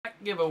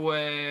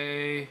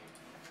giveaway.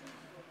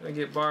 Gonna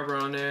get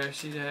Barbara on there.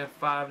 She had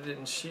 5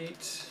 didn't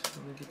sheets.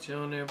 Let me get you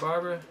on there,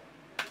 Barbara.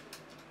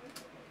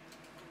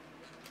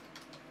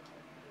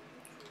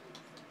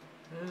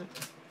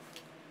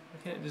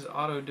 I can't just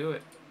auto do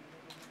it.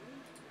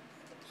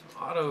 So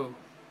auto.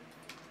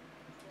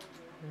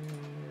 3,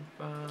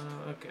 5.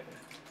 Okay.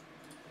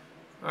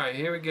 All right,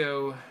 here we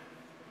go.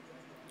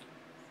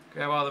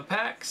 Grab all the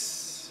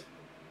packs.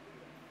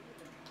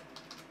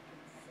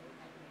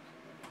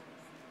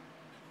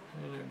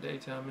 There's no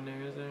daytime in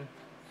there, is there?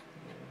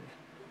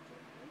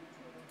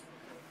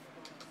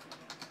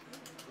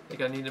 I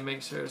think I need to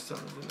make sure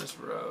something's in this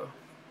row.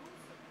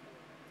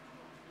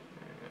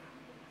 There we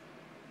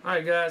go.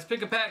 Alright guys,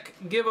 pick a pack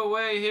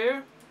giveaway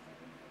here.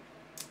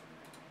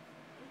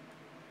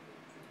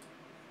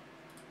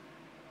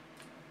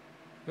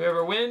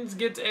 Whoever wins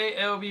gets a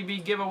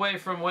LBB giveaway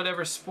from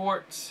whatever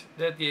sport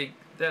that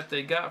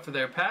they got for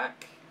their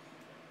pack.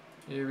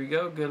 Here we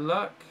go. Good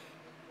luck.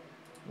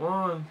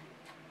 1,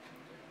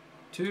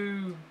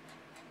 2,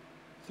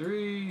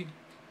 3,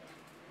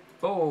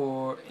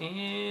 4,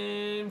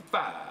 and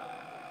 5.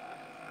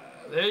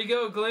 There you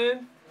go,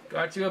 Glenn.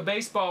 Got you a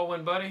baseball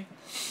one, buddy.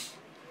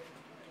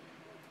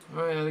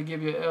 All right, I'll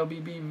give you an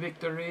LBB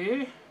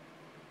victory.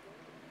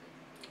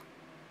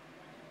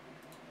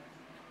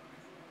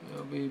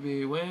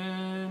 LBB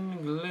win,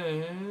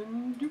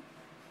 Glenn.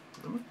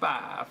 Number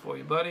 5 for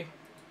you, buddy.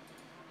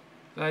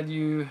 Glad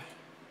you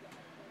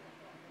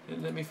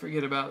didn't let me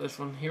forget about this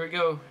one. Here we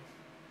go.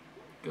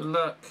 Good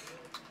luck.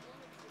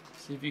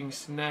 See if you can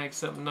snag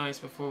something nice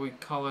before we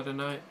call it a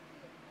night.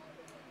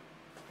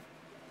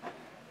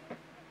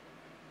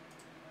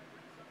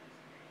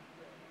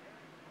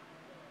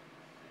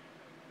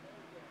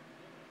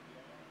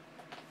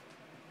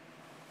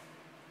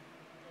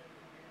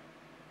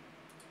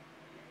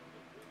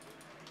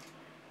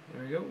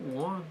 There we go.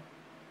 1,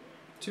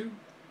 2,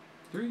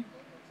 3,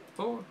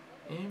 4,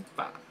 and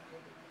 5.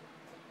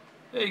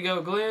 There you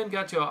go, Glenn.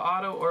 Got you an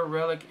auto or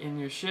relic in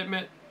your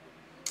shipment.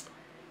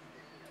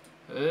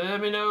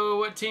 Let me know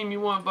what team you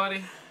want,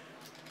 buddy.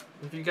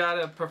 If you got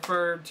a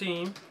preferred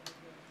team.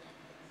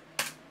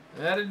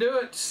 That'll do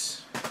it.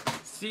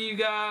 See you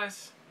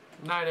guys.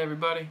 Night,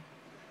 everybody.